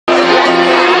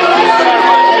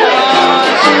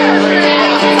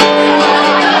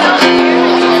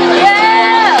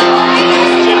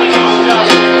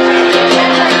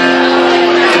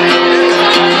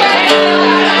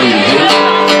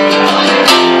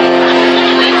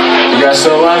guys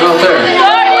still alive out there?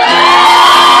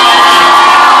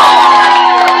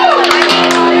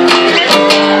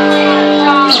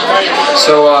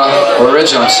 So, we're Red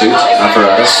Jumpsuit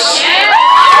Apparatus.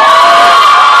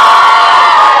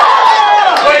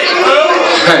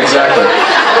 Exactly.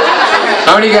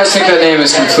 How many of you guys think that name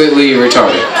is completely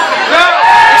retarded?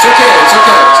 It's okay, it's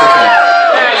okay, it's okay.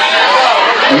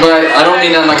 But I don't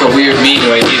mean that in like a weird, mean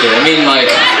way either. I mean like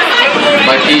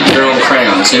eating your own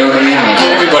crayons, you know what I mean? Like,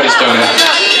 everybody's done it.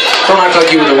 Don't act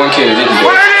like you were the one kid who didn't do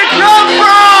it.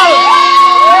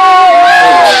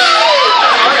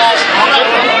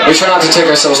 We try not to take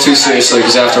ourselves too seriously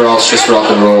because after all, it's just rock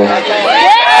and roll.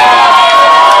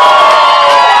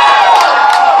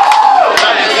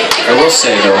 I will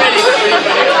say though,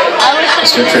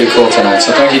 it's been pretty cool tonight,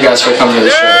 so thank you guys for coming to the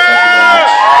show. Thank you very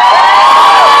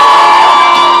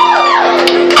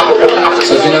much.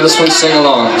 So if you know this one, sing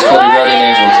along. It's called Your Guardian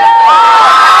Angel.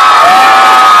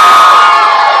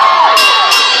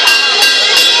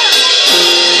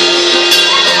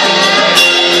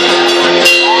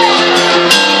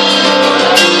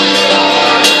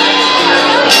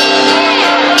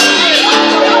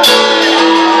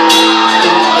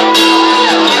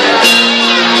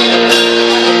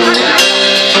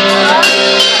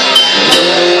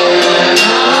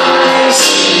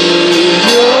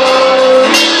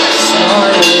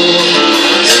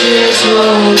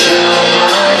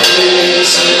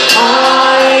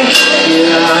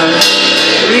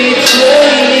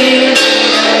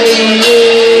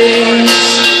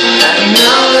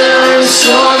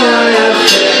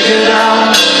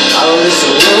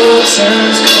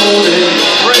 Turns cold, it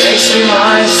breaks through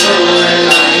my soul, and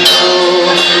I know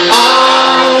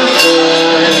I'm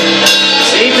fine.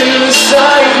 Deep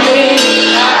inside me,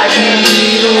 I can be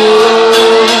the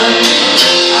one.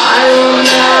 I will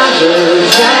never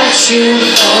let you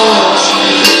fall.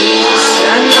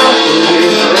 Stand up for me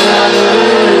forever.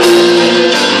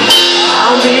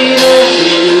 I'll be with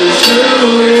you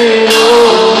through it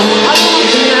all.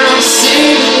 Even now,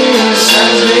 see you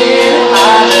send me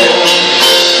high.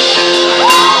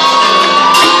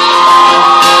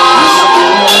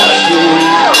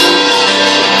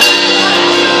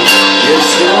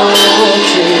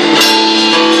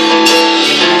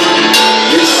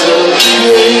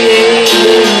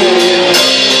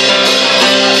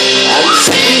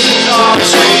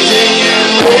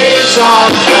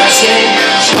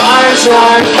 Stars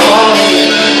are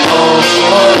falling all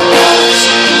for us.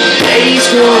 Days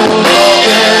grow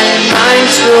longer and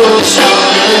nights grow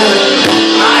shorter.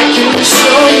 I can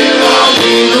show you I'll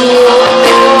be the